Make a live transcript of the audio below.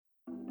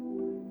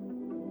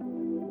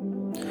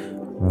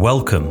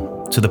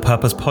Welcome to the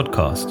Purpose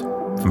Podcast,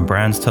 from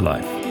brands to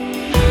life.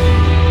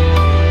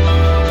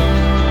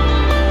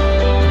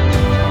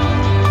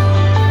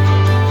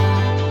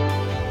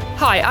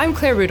 Hi, I'm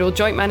Claire Rudel,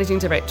 Joint Managing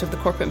Director of the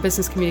Corporate and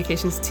Business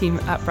Communications team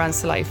at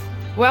Brands to Life.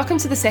 Welcome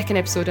to the second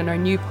episode in our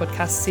new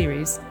podcast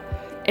series.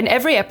 In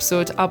every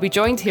episode, I'll be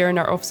joined here in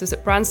our offices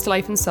at Brands to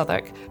Life in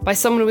Southwark by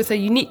someone with a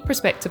unique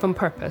perspective on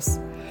purpose.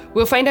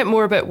 We'll find out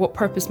more about what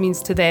purpose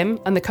means to them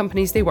and the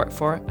companies they work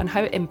for and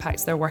how it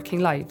impacts their working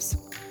lives.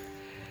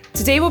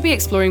 Today we'll be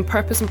exploring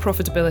purpose and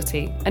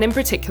profitability, and in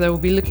particular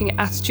we'll be looking at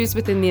attitudes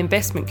within the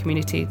investment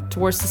community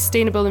towards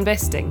sustainable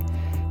investing.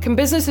 Can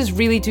businesses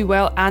really do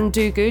well and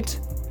do good?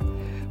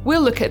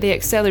 We'll look at the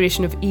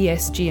acceleration of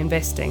ESG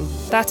investing,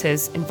 that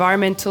is,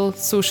 environmental,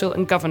 social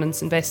and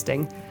governance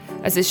investing,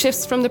 as it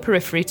shifts from the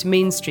periphery to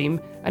mainstream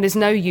and is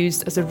now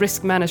used as a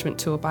risk management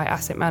tool by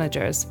asset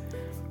managers.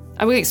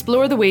 And we'll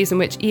explore the ways in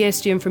which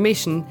ESG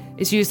information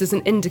is used as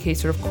an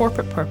indicator of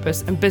corporate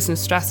purpose and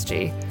business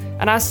strategy,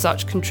 and as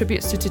such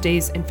contributes to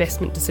today's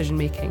investment decision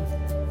making.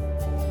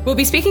 We'll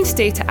be speaking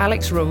today to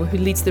Alex Rowe, who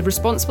leads the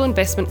responsible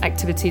investment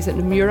activities at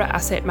Nomura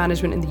Asset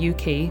Management in the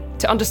UK,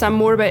 to understand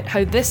more about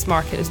how this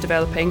market is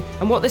developing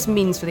and what this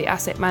means for the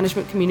asset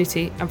management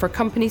community and for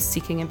companies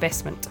seeking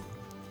investment.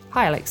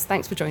 Hi Alex,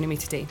 thanks for joining me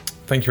today.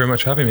 Thank you very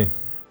much for having me.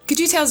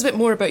 Could you tell us a bit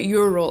more about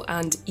your role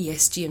and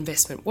ESG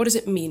investment? What does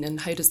it mean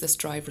and how does this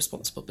drive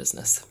responsible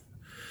business?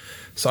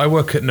 So I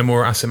work at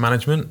Nomura Asset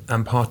Management,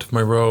 and part of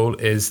my role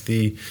is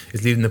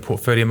leading the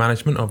portfolio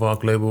management of our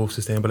global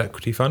sustainable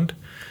equity fund.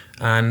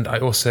 And I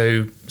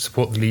also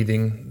support the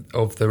leading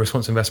of the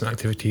responsible investment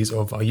activities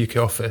of our UK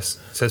office.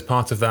 So as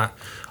part of that,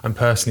 I'm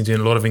personally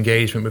doing a lot of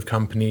engagement with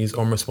companies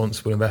on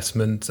responsible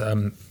investment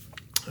and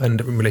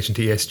in relation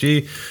to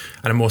ESG.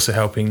 And I'm also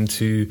helping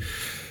to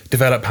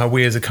develop how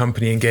we as a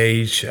company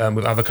engage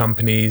with other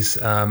companies,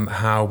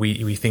 how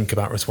we think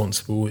about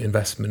responsible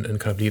investment and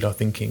kind of lead our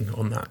thinking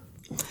on that.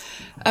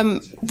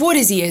 What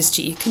is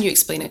ESG? Can you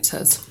explain it to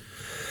us?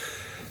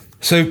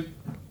 So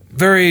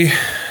very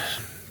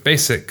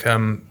basic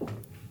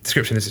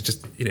description is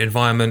just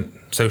environment,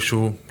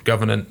 social,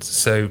 governance.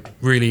 So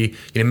really,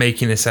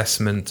 making an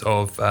assessment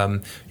of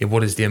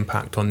what is the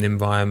impact on the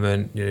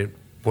environment.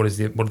 What are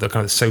the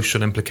kind of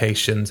social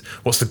implications?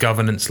 What's the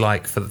governance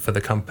like for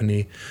the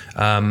company?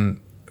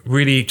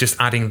 Really, just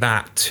adding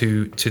that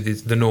to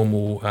the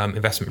normal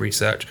investment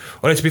research.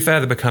 Although to be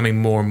fair, they're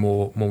becoming more and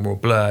more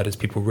blurred as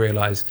people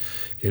realise.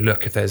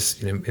 Look, if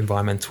there's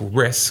environmental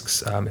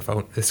risks,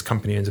 if this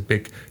company owns a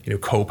big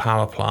coal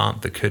power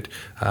plant that could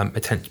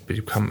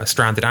potentially become a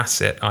stranded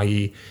asset,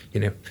 i.e.,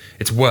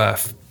 it's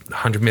worth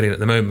 100 million at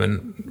the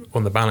moment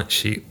on the balance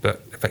sheet,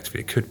 but effectively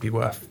it could be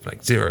worth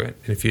like zero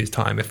in a few years'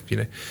 time if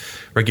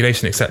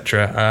regulation,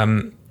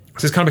 etc.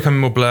 So it's kind of becoming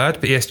more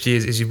blurred, but ESG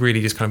is really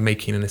just kind of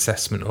making an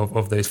assessment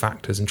of those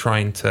factors and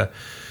trying to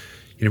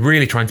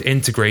really trying to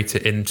integrate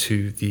it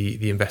into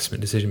the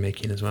investment decision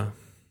making as well.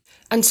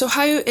 And so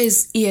how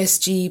is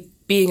ESG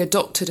being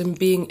adopted and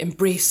being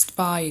embraced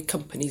by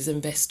companies,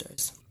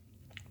 investors?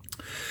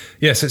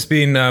 Yes, it's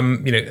been a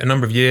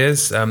number of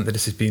years that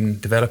this has been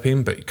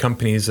developing, but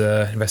companies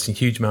are investing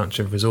huge amounts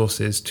of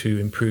resources to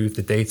improve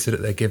the data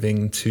that they're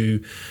giving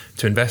to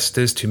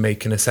investors to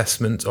make an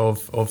assessment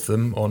of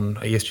them on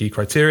ESG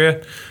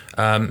criteria.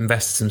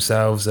 Investors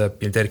themselves are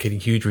dedicating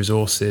huge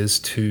resources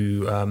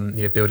to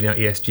building out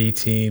ESG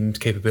teams,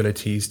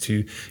 capabilities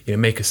to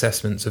make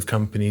assessments of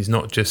companies,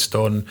 not just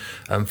on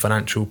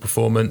financial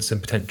performance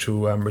and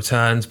potential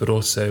returns, but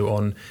also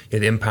on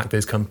the impact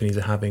those companies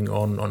are having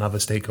on other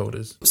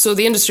stakeholders. So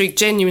the industry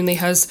genuinely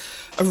has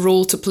a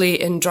role to play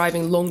in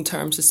driving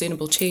long-term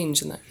sustainable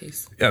change in that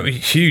case. Yeah,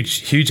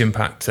 huge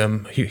impact,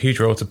 huge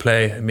role to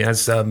play. I mean,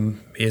 as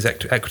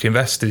equity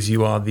investors,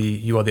 you are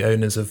the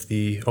owners of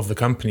the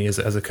company as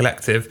a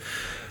collective.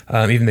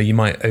 Even though you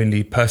might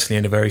only personally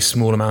own a very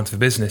small amount of a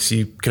business,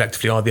 you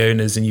collectively are the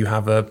owners, and you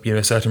have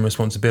a certain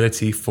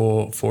responsibility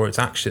for its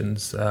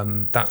actions.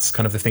 That's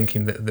kind of the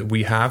thinking that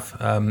we have.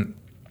 And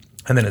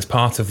then as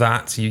part of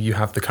that, you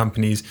have the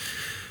company's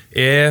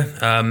ear.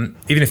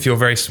 Even if you're a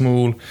very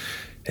small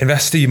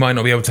investor, you might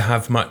not be able to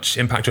have much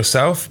impact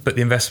yourself, but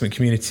the investment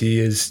community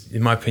is,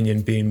 in my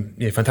opinion, being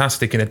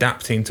fantastic in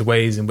adapting to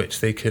ways in which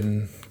they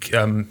can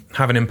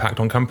have an impact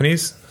on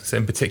companies. So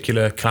in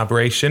particular,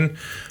 collaboration.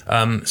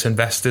 So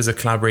investors are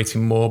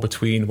collaborating more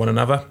between one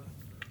another.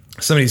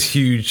 Some of these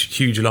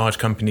huge, large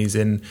companies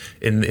in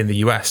the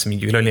US, I mean,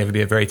 you can only ever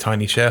be a very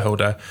tiny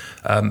shareholder,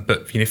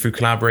 but through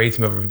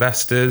collaborating with other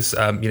investors,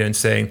 and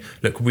saying,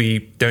 look, we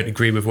don't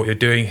agree with what you're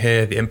doing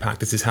here, the impact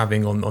this is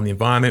having on the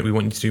environment, we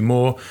want you to do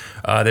more.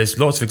 There's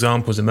lots of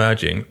examples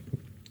emerging.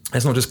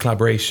 It's not just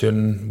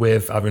collaboration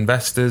with other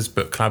investors,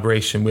 but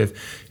collaboration with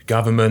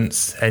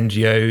governments,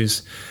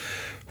 NGOs.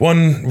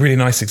 One really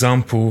nice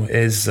example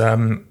is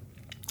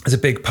as a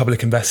big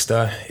public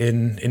investor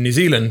in New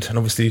Zealand, and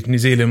obviously New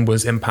Zealand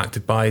was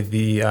impacted by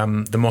the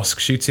mosque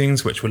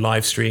shootings, which were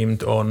live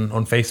streamed on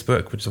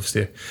Facebook, which is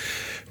obviously a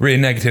really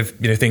negative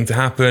thing to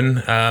happen.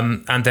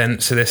 And then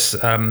so this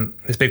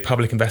big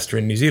public investor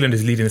in New Zealand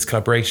is leading this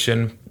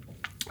collaboration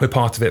we're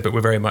part of it, but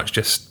we're very much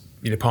just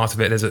part of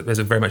it. There's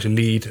a very much a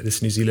lead,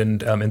 this New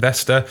Zealand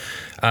investor,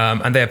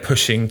 and they're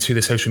pushing to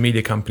the social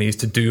media companies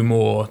to do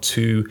more,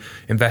 to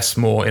invest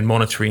more in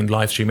monitoring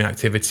live streaming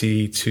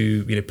activity,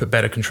 to put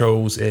better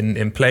controls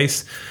in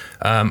place.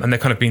 And they're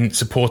kind of being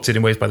supported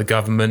in ways by the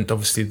government.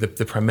 Obviously,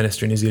 the Prime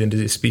Minister in New Zealand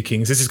is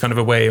speaking. So this is kind of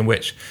a way in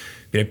which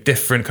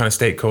different kind of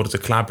stakeholders are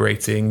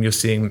collaborating. You're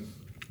seeing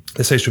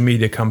the social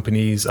media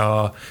companies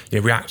are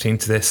reacting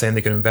to this, saying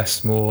they're going to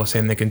invest more,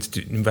 saying they're going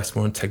to invest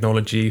more in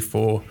technology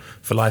for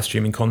live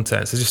streaming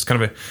content. So it's just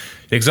kind of an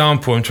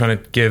example I'm trying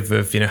to give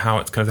of how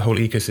it's kind of the whole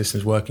ecosystem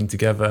is working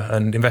together,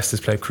 and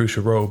investors play a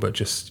crucial role, but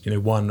just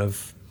one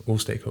of all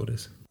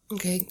stakeholders.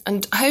 Okay,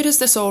 and how does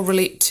this all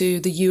relate to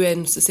the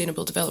UN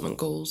Sustainable Development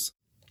Goals?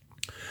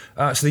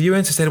 So the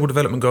UN Sustainable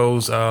Development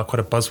Goals are quite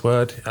a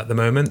buzzword at the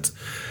moment.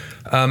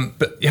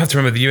 But you have to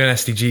remember the UN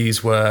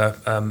SDGs were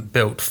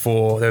they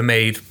were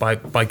made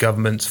by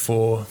governments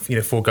for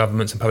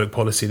governments and public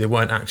policy. They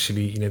weren't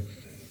actually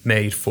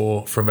made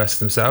for investors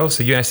themselves.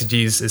 So UN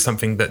SDGs is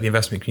something that the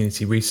investment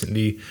community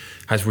recently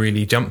has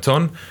really jumped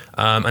on,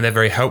 and they're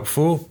very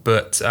helpful.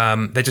 But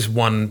they're just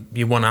one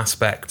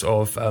aspect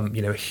of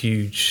a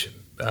huge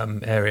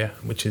area,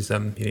 which is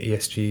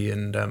ESG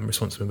and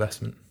responsible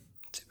investment.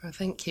 Super,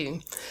 thank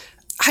you.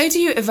 How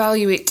do you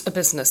evaluate a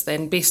business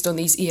then based on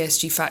these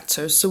ESG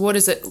factors? So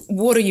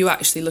what are you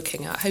actually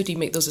looking at? How do you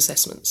make those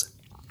assessments?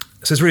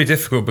 So it's really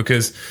difficult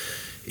because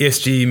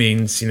ESG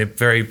means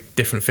very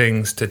different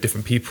things to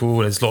different people.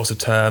 There's lots of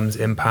terms: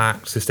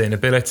 impact,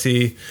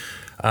 sustainability,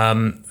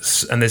 and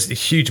there's a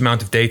huge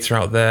amount of data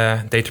out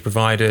there. Data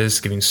providers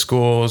giving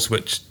scores,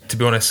 which, to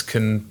be honest,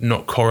 can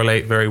not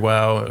correlate very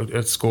well.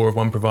 A score of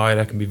one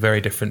provider can be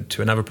very different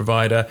to another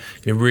provider.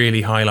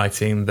 Really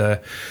highlighting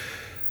the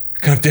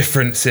kind of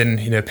difference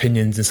in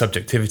opinions and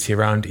subjectivity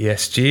around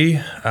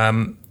ESG.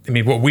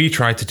 What we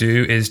try to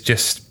do is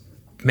just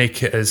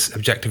make it as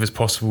objective as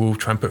possible,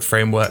 try and put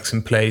frameworks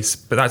in place,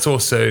 but that's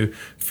also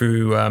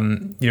through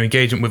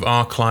engagement with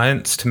our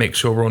clients to make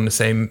sure we're on the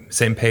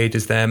same page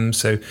as them.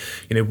 So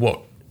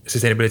what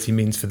sustainability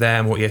means for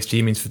them, what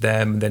ESG means for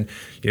them, and then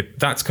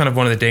that's kind of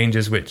one of the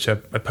dangers which I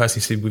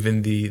personally see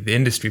within the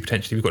industry.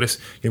 Potentially we've got this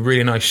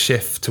really nice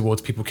shift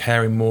towards people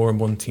caring more and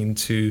wanting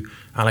to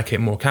allocate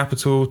more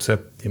capital to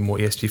more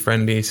ESG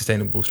friendly,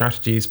 sustainable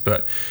strategies.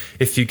 But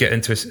if you get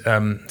into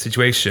a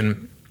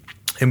situation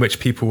in which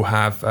people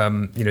have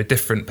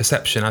different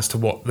perception as to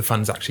what the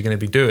fund's actually going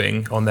to be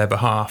doing on their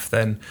behalf,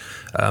 then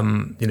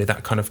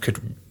that kind of could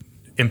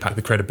impact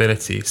the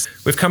credibility.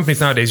 With companies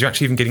nowadays, you're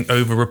actually even getting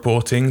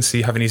over-reporting. So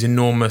you're having these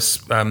enormous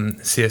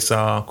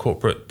CSR,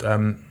 corporate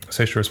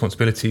social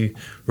responsibility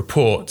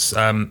reports,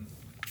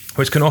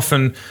 which can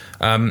often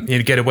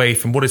get away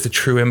from what is the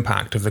true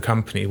impact of the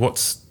company.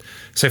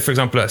 So, for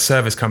example, a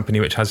service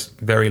company which has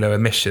very low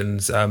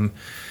emissions,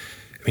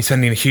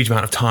 spending a huge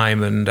amount of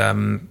time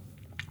and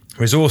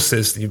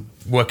resources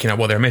working out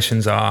what their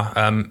emissions are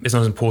is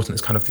not as important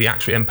as kind of the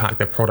actual impact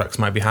their products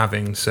might be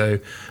having. So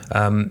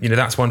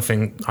that's one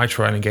thing I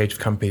try and engage with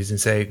companies and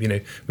say,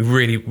 we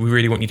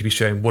really want you to be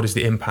showing what is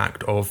the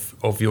impact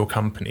of your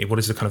company, what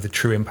is the kind of the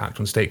true impact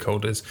on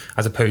stakeholders,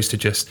 as opposed to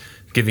just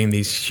giving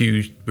these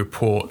huge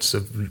reports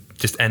of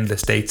just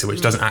endless data,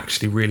 which doesn't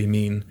actually really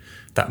mean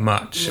that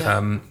much.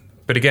 Yeah.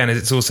 But again,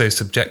 it's also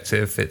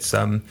subjective. It's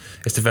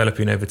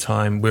developing over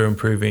time. We're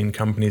improving.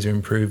 Companies are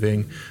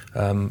improving.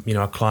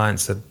 Our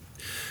clients are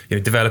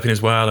developing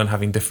as well and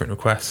having different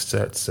requests.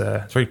 It's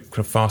very kind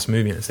of fast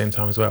moving at the same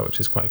time as well, which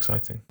is quite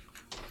exciting.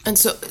 And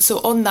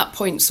so on that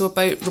point, so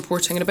about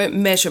reporting and about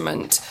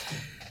measurement,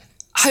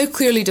 how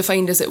clearly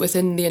defined is it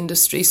within the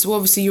industry? So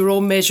obviously you're all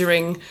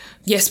measuring,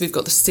 yes, we've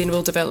got the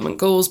Sustainable Development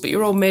Goals, but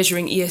you're all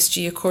measuring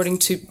ESG according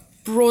to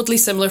broadly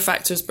similar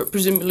factors, but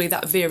presumably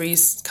that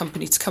varies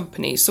company to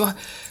company. So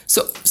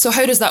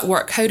how does that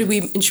work? How do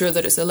we ensure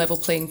that it's a level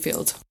playing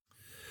field?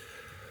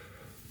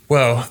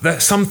 Well,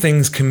 some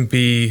things can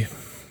be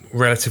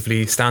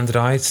relatively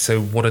standardized.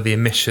 So what are the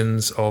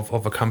emissions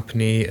of a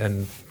company,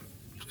 and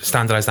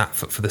standardize that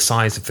for the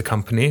size of the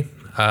company.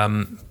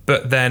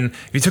 But then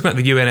if you talk about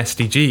the UN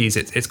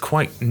SDGs, it's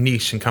quite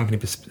niche and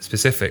company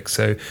specific.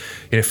 So,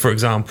 for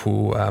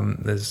example,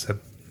 there's a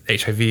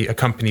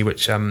company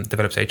which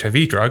develops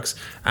HIV drugs,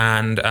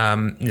 and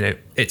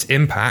its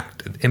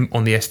impact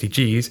on the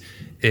SDGs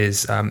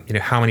is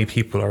how many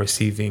people are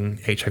receiving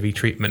HIV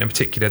treatment. In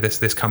particular,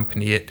 this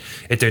company it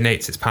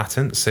donates its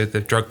patents, so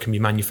the drug can be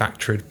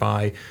manufactured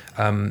by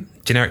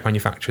generic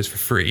manufacturers for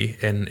free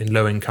in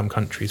low income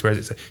countries, whereas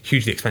it's a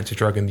hugely expensive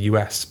drug in the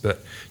US,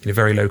 but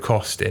very low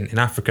cost in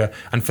Africa.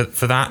 And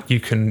for that you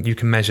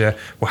can measure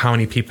how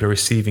many people are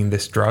receiving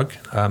this drug.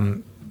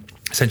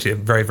 Essentially at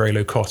very, very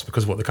low cost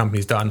because of what the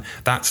company's done.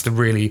 That's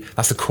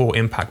the core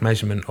impact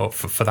measurement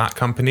for that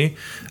company.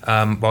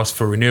 Whilst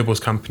for a renewables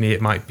company,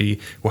 it might be,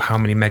 how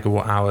many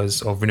megawatt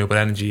hours of renewable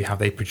energy have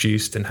they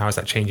produced and how is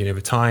that changing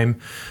over time?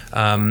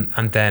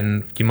 And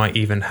then you might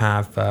even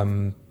have,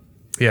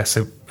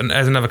 so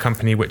there's another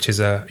company which is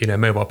a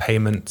mobile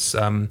payments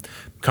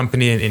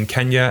company in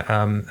Kenya,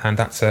 and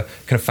that's a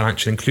kind of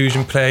financial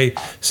inclusion play.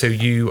 So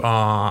you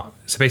are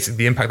So basically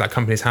the impact that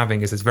company is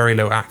having is there's very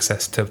low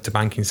access to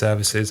banking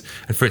services,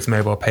 and for its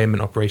mobile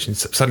payment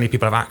operations, suddenly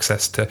people have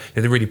access to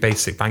the really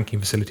basic banking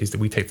facilities that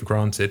we take for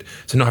granted.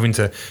 So not having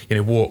to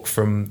walk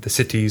from the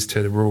cities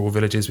to the rural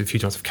villages with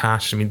huge amounts of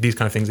cash. I mean, these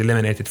kind of things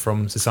eliminated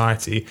from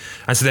society.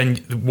 And so then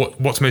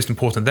what's most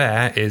important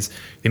there is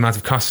the amount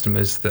of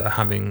customers that are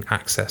having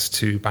access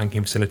to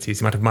banking facilities,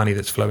 the amount of money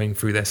that's flowing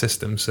through their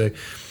system. So it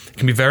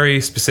can be very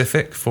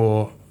specific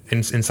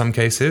in some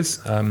cases,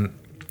 when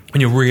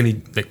you're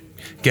really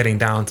getting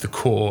down to the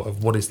core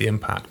of what is the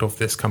impact of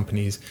this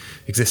company's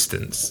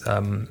existence.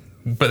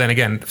 But then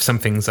again, some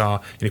things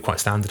are quite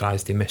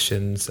standardized, the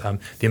emissions, the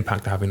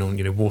impact they're having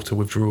on water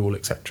withdrawal,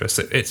 etc.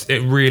 So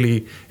it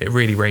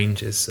really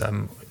ranges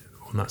on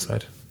that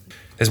side.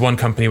 There's one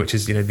company which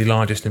is the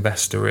largest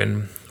investor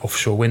in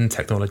offshore wind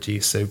technology.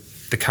 So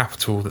the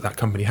capital that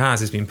company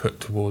has been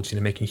put towards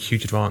making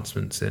huge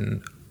advancements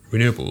in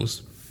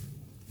renewables.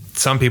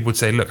 Some people would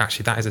say, look,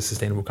 actually, that is a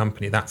sustainable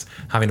company. That's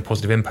having a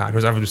positive impact.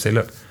 Whereas others would say,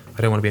 look,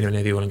 I don't want to be anywhere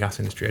near the oil and gas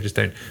industry. I just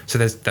don't. So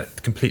there's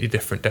that completely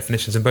different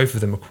definitions, and both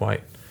of them are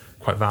quite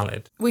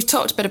valid. We've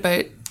talked a bit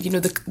about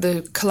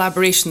the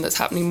collaboration that's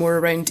happening more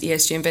around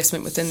ESG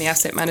investment within the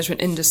asset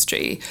management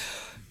industry.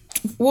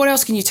 What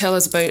else can you tell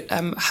us about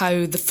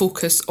how the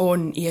focus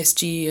on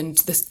ESG and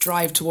this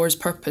drive towards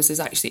purpose is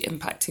actually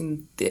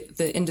impacting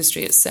the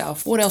industry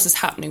itself? What else is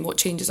happening? What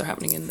changes are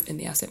happening in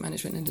the asset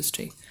management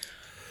industry?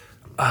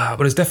 Well,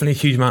 there's definitely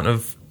a huge amount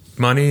of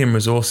money and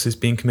resources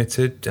being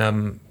committed,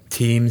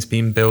 teams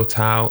being built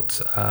out,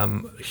 a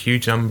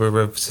huge number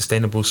of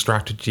sustainable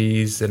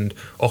strategies and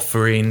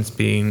offerings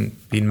being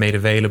made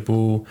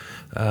available.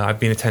 I've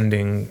been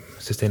attending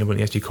sustainable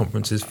and ESG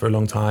conferences for a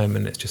long time,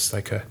 and it's just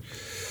like a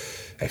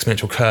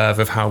exponential curve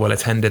of how well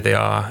attended they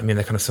are. I mean,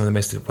 they're kind of some of the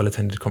most well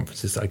attended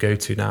conferences that I go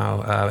to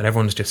now, and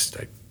everyone's just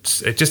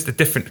a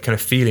different kind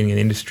of feeling in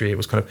the industry. It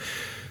was kind of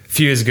a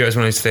few years ago, it was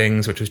one of those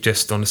things which was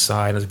just on the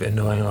side. It was a bit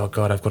annoying. Oh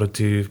God, I've got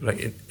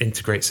to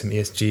integrate some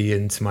ESG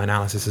into my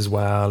analysis as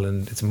well,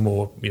 and it's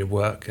more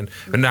work.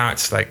 But now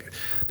it's like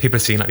people are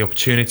seeing the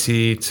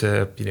opportunity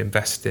to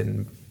invest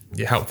in,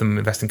 help them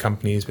invest in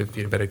companies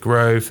with better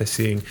growth. They're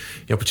seeing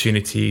the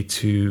opportunity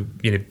to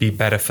be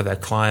better for their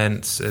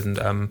clients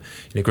and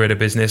grow their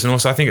business. And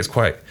also, I think it's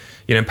quite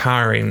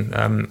empowering.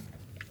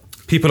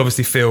 People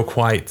obviously feel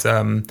quite.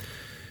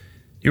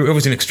 You're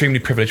always in an extremely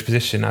privileged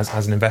position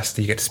as an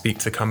investor. You get to speak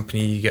to the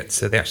company. You get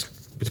to it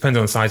depends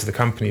on the size of the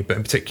company, but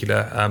in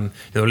particular,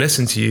 they'll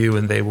listen to you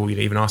and they will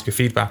even ask you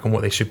feedback on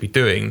what they should be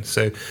doing.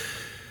 So,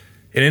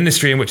 in an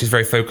industry in which is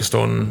very focused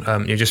on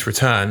just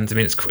returns, I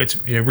mean,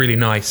 it's really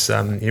nice,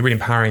 really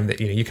empowering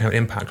that you can have an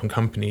impact on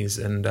companies,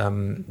 and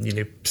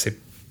so,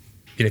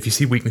 if you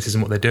see weaknesses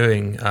in what they're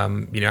doing,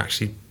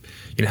 actually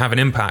have an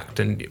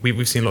impact. And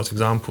we've seen lots of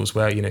examples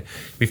where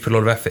we've put a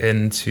lot of effort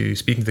into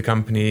speaking to the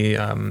company.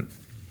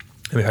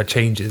 And we've had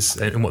changes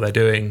in what they're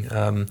doing.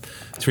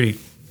 It's really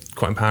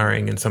quite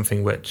empowering and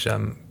something which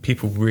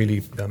people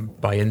really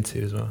buy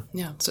into as well.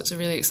 Yeah, so it's a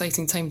really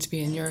exciting time to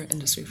be in your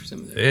industry for some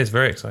of it. It is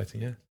very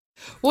exciting, yeah.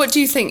 What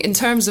do you think in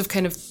terms of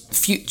kind of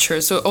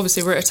future? So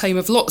obviously we're at a time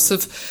of lots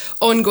of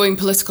ongoing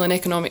political and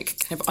economic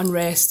kind of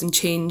unrest and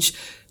change.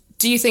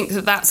 Do you think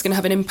that that's going to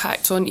have an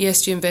impact on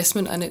ESG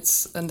investment and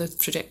the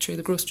trajectory,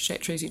 the growth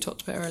trajectory as you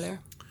talked about earlier?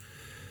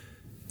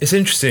 It's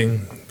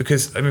interesting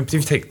because, I mean, if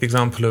you take the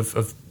example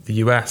of the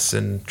US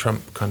and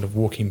Trump kind of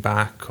walking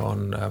back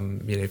on,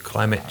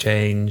 climate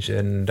change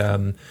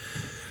and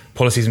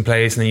policies in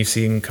place, and then you've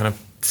seen kind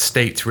of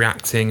states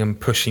reacting and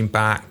pushing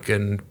back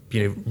and,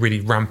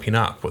 really ramping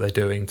up what they're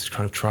doing to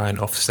kind of try and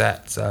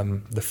offset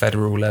the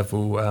federal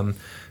level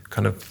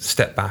kind of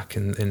step back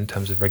in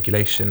terms of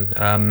regulation.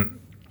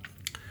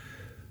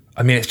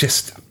 I mean, it's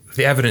just,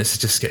 the evidence is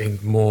just getting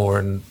more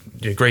and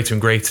greater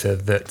and greater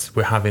that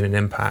we're having an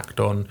impact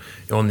on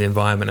the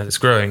environment, and it's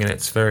growing, and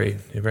it's very,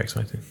 very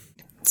exciting.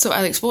 So,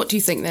 Alex, what do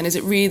you think then? Is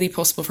it really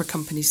possible for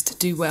companies to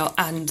do well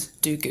and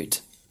do good?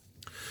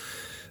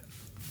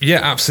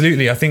 Yeah,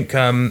 absolutely. I think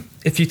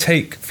if you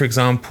take, for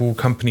example,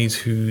 companies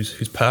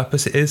whose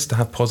purpose it is to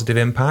have positive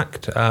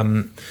impact.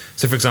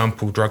 So, for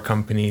example, drug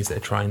companies that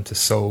are trying to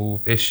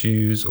solve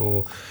issues,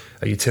 or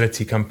a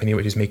utility company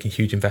which is making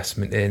huge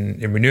investment in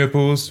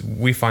renewables.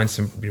 We find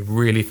some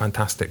really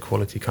fantastic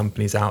quality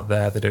companies out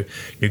there that are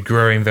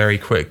growing very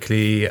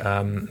quickly,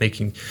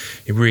 making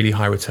really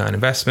high return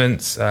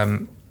investments.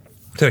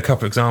 So a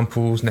couple of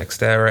examples: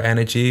 NextEra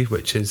Energy,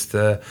 which is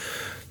the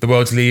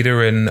world's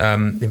leader in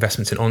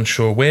investments in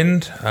onshore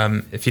wind.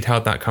 If you'd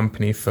held that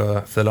company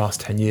for the last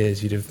 10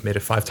 years, you'd have made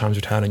a 5 times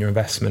return on your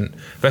investment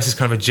versus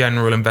kind of a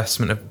general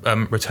investment of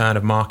return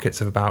of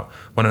markets of about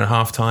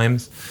 1.5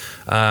 times.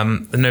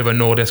 The Novo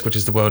Nordisk, which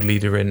is the world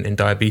leader in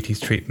diabetes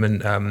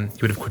treatment, you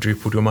would have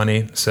quadrupled your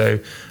money. So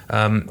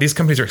these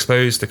companies are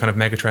exposed to kind of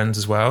mega trends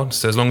as well.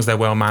 So as long as they're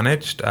well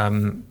managed,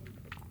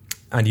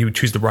 and you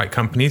choose the right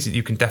companies,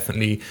 you can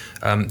definitely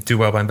do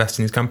well by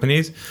investing in these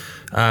companies.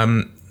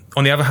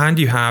 On the other hand,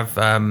 you have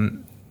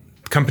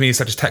companies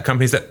such as tech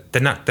companies that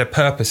their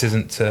purpose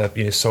isn't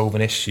to solve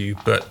an issue,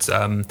 but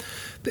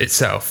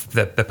itself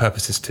their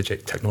purpose is to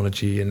generate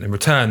technology and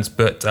returns.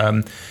 But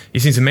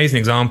you've seen some amazing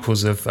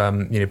examples of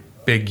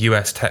big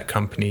US tech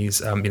companies,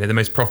 the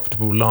most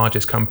profitable,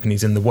 largest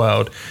companies in the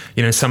world.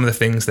 Some of the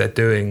things they're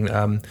doing.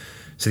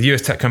 So the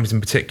US tech companies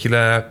in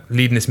particular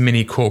leading this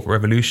mini corporate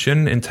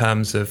revolution in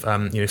terms of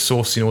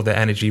sourcing all their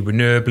energy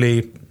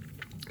renewably.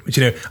 Which,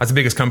 as the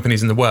biggest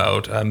companies in the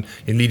world,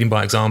 leading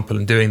by example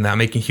and doing that,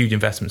 making huge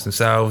investments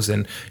themselves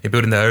and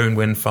building their own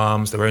wind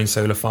farms, their own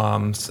solar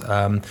farms.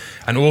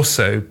 And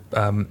also,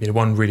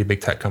 one really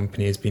big tech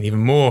company has been even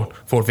more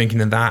forward-thinking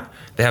than that.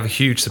 They have a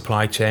huge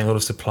supply chain, a lot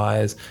of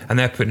suppliers, and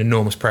they're putting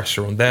enormous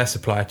pressure on their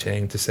supply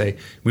chain to say,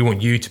 we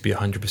want you to be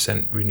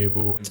 100%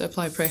 renewable. To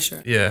apply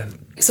pressure. Yeah.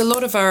 So a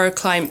lot of our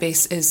client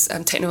base is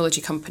technology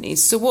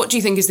companies. So what do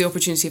you think is the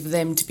opportunity for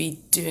them to be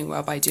doing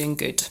well by doing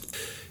good?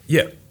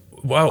 Yeah,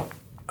 well,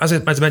 as I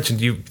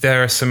mentioned,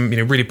 there are some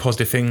really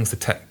positive things the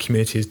tech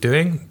community is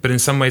doing, but in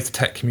some ways the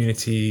tech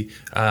community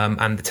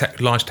and the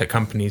large tech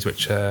companies,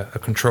 which are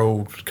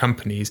controlled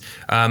companies,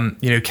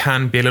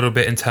 can be a little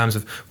bit in terms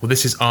of, well,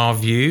 this is our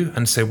view,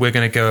 and so we're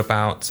going to go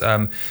about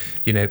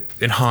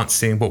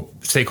enhancing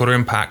stakeholder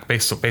impact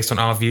based on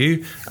our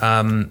view.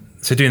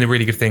 So doing the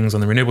really good things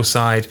on the renewable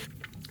side.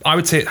 I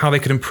would say how they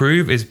could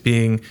improve is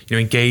being,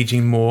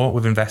 engaging more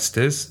with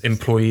investors,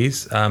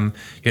 employees,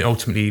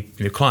 ultimately,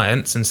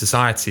 clients and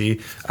society,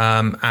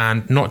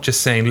 and not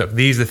just saying, look,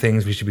 these are the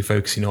things we should be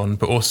focusing on,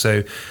 but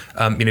also,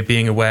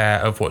 being aware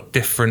of what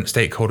different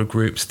stakeholder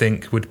groups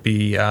think would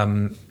be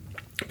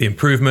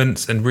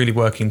improvements, and really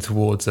working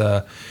towards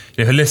a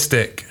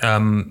holistic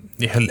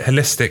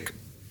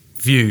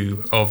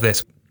view of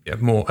this.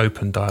 More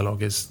open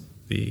dialogue is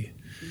the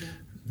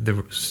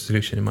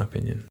solution, in my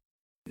opinion.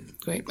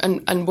 Great.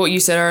 And what you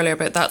said earlier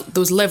about that,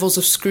 those levels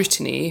of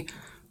scrutiny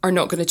are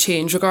not going to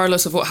change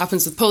regardless of what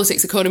happens with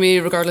politics, economy,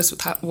 regardless of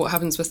what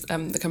happens with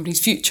the company's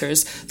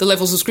futures. The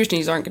levels of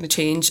scrutiny aren't going to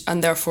change,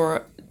 and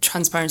therefore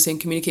transparency and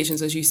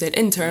communications, as you said,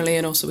 internally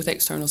and also with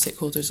external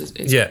stakeholders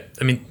is yeah.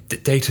 I mean,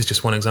 data is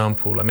just one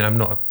example. I mean, I'm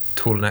not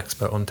at all an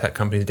expert on tech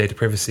companies' data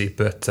privacy,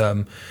 but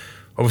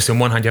obviously, on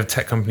one hand, you have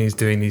tech companies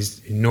doing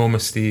these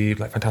enormously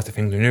fantastic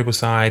things on the renewable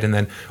side, and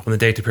then on the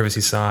data privacy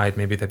side,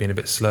 maybe they're being a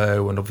bit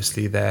slow, and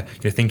obviously they're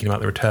thinking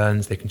about the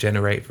returns they can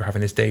generate for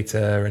having this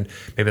data, and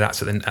maybe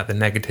that's at the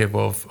negative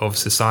of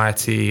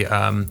society.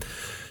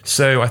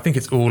 So I think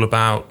it's all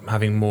about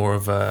having more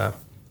of a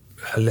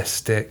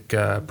holistic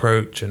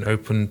approach and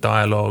open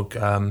dialogue.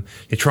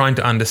 You're trying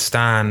to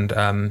understand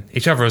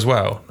each other as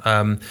well.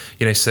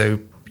 So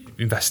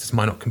investors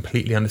might not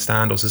completely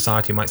understand, or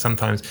society might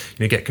sometimes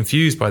get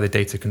confused by the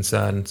data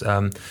concerns.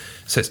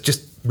 So it's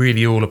just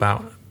really all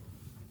about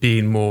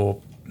being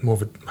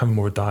having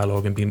more of a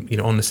dialogue and being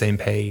on the same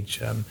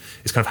page.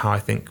 It's kind of how I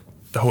think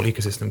the whole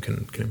ecosystem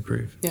can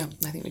improve. Yeah,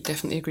 I think we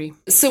definitely agree.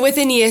 So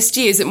within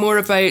ESG, is it more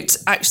about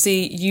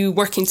actually you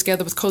working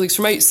together with colleagues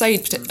from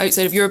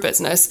outside of your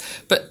business,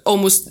 but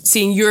almost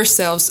seeing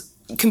yourselves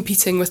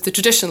competing with the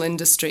traditional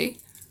industry?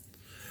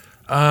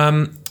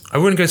 I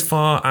wouldn't go as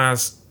far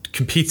as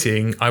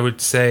competing. I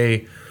would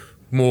say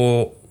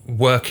more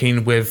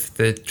working with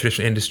the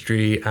traditional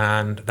industry,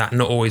 and that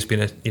not always been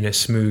a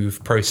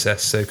smooth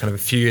process. So kind of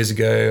a few years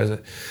ago,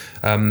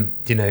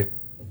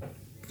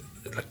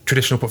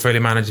 traditional portfolio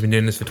managers have been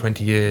doing this for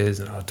 20 years.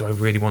 And, do I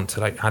really want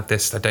to add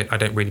this? I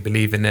don't really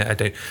believe in it. I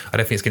don't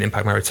think it's going to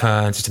impact my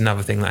returns. It's just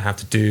another thing that I have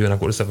to do. And I've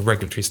got this other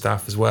regulatory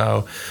stuff as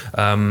well.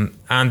 And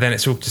then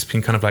it's all just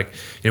been kind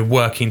of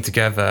working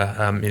together,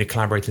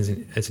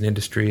 collaborating as an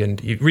industry.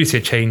 And you really see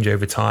a change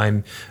over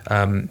time,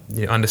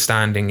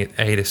 understanding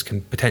this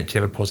can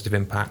potentially have a positive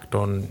impact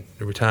on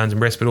the returns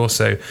and risk, but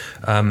also,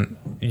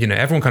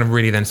 everyone kind of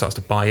really then starts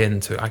to buy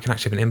into, I can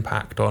actually have an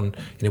impact on,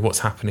 what's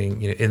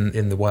happening,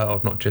 in the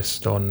world, not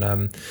just on,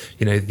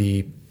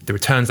 the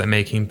returns I'm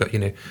making, but,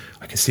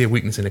 I can see a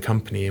weakness in a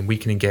company and we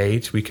can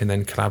engage, we can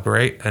then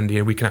collaborate, and,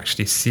 we can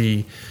actually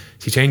see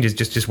changes.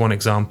 Just one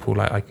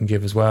example I can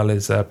give as well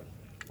is,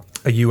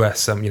 a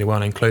US,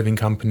 well-known clothing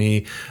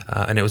company,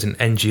 and it was an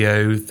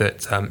NGO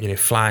that,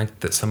 flagged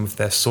that some of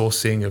their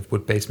sourcing of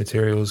wood-based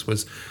materials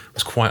was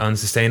quite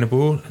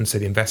unsustainable, and so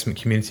the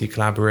investment community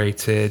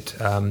collaborated.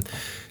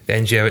 The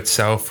NGO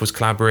itself was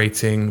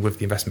collaborating with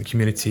the investment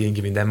community and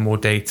giving them more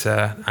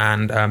data,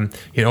 and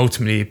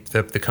ultimately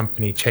the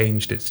company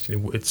changed its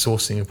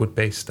sourcing of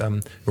wood-based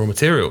raw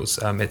materials,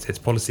 its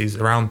policies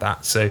around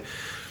that. So.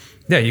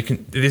 Yeah,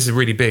 this is a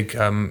really big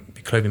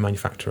clothing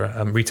manufacturer,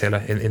 retailer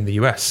in the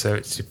US. So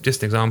it's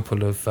just an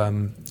example of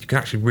you can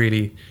actually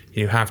really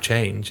have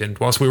change. And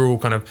whilst we're all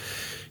kind of,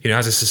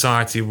 as a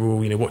society, we're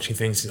all watching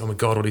things. Oh my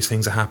God, all these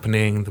things are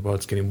happening. The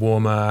world's getting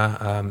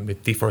warmer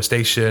with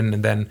deforestation,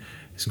 and then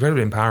it's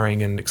incredibly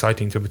empowering and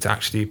exciting to be able to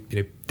actually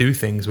do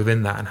things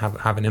within that and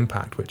have an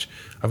impact, which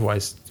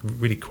otherwise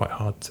really quite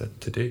hard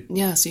to do.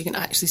 Yeah, so you can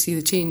actually see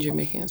the change you're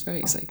making. It's very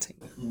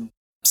exciting.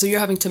 So you're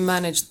having to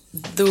manage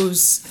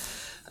those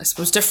I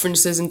suppose,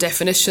 differences in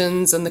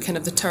definitions and the kind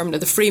of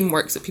the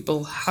frameworks that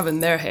people have in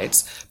their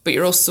heads, but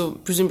you're also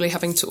presumably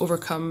having to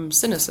overcome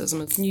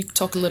cynicism. Can you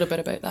talk a little bit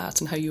about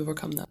that and how you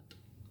overcome that?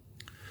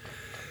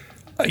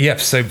 Yeah,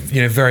 so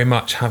very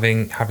much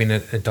having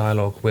a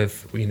dialogue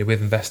with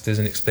with investors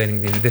and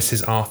explaining this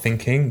is our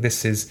thinking,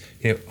 this is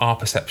our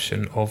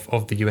perception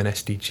of the UN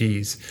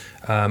SDGs,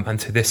 and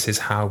so this is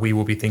how we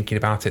will be thinking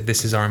about it.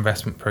 This is our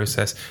investment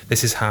process.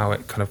 This is how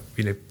it kind of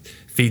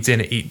feeds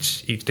in at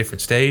each different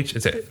stage.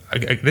 So,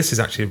 this is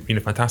actually a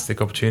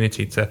fantastic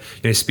opportunity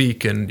to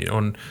speak and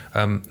on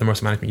the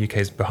Morrison Management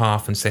UK's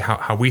behalf and say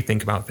how we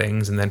think about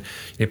things, and then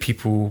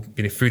people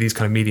through these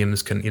kind of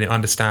mediums can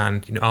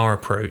understand our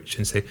approach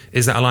and say,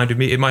 is that aligned with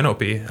me? It might not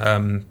be.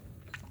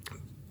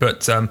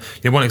 But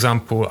one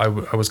example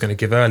I was going to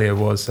give earlier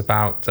was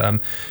about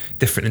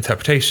different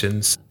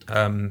interpretations.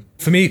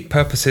 For me,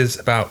 purpose is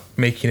about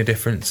making a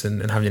difference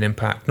and having an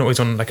impact, not always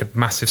on like a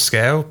massive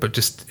scale, but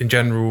just in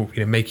general,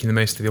 making the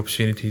most of the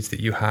opportunities that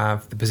you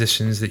have, the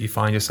positions that you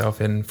find yourself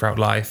in throughout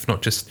life,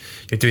 not just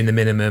doing the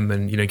minimum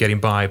and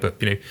getting by,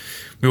 but we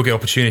all get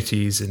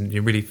opportunities, and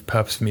really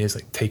purpose for me is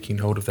like taking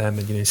hold of them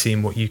and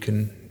seeing what you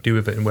can do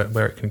with it and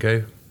where it can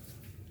go.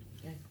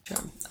 Sure.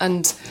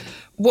 And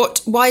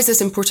why is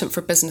this important for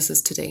businesses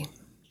today?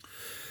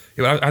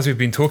 As we've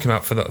been talking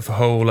about for the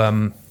whole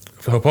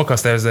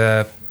podcast, there's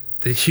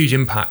the huge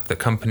impact that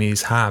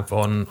companies have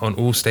on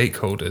all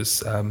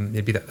stakeholders,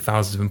 be that the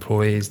thousands of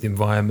employees, the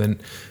environment,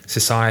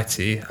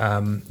 society.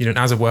 And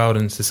as a world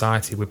and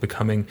society, we're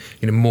becoming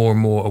more and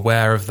more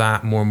aware of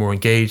that, more and more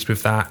engaged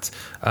with that.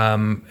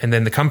 And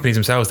then the companies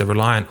themselves, they're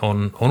reliant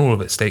on all of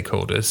its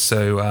stakeholders.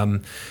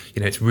 So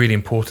it's really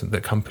important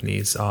that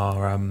companies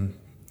are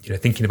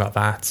thinking about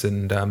that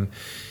and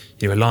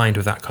aligned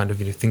with that kind of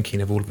thinking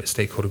of all of its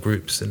stakeholder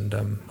groups and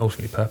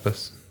ultimately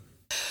purpose.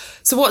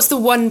 So what's the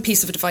one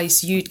piece of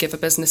advice you'd give a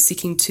business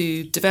seeking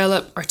to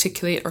develop,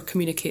 articulate or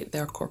communicate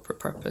their corporate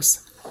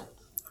purpose?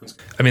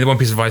 I mean, the one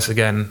piece of advice,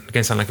 again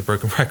sound like a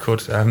broken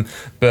record,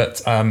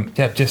 but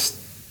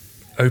just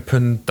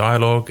open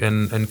dialogue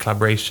and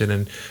collaboration,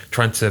 and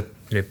trying to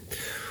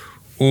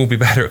all be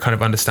better at kind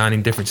of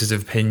understanding differences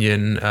of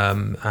opinion,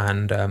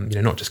 and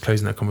not just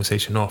closing that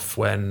conversation off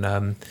when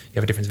you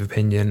have a difference of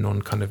opinion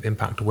on kind of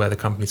impact or where the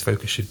company's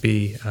focus should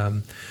be,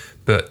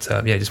 but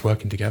just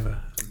working together.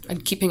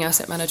 And keeping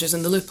asset managers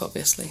in the loop,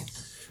 obviously.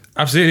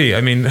 Absolutely.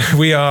 I mean,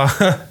 we are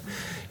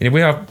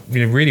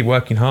really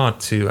working hard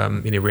to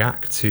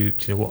react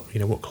to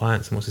what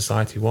clients and what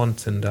society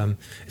want, and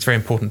it's very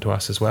important to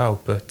us as well.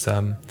 But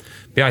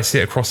I see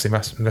it across the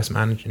investment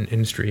management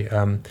industry.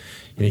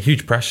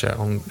 Huge pressure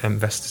on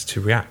investors to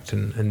react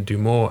and do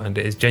more, and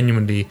it is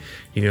genuinely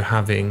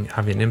having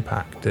an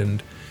impact.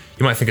 And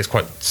you might think it's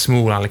quite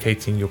small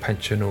allocating your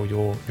pension or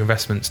your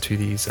investments to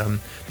these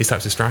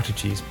types of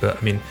strategies, but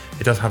I mean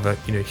it does have a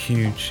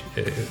huge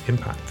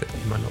impact that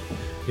you might not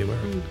be aware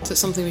of. So it's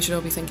something we should all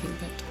be thinking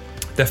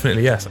about.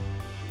 Definitely, yes.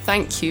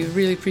 Thank you.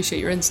 Really appreciate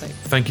your insight.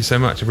 Thank you so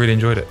much. I really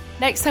enjoyed it.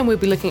 Next time we'll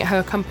be looking at how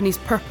a company's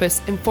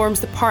purpose informs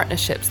the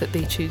partnerships that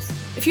they choose.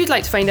 If you'd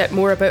like to find out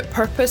more about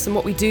purpose and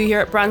what we do here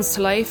at Brands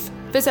to Life,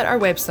 visit our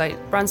website,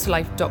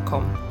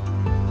 brandstolife.com.